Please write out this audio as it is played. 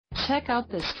Check out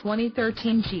this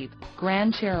 2013 Jeep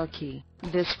Grand Cherokee.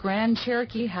 This Grand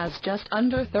Cherokee has just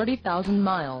under 30,000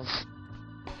 miles.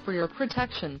 For your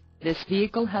protection, this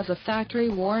vehicle has a factory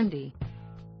warranty.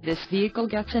 This vehicle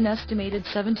gets an estimated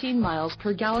 17 miles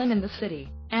per gallon in the city,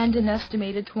 and an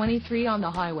estimated 23 on the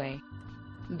highway.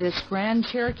 This Grand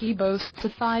Cherokee boasts a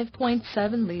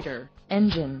 5.7-liter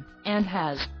engine, and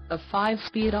has a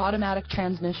 5-speed automatic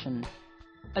transmission.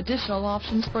 Additional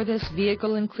options for this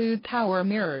vehicle include power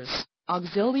mirrors,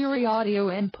 auxiliary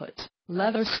audio input,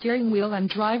 leather steering wheel and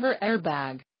driver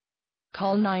airbag.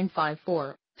 Call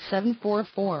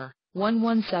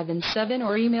 954-744-1177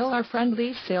 or email our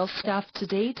friendly sales staff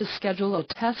today to schedule a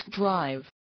test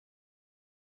drive.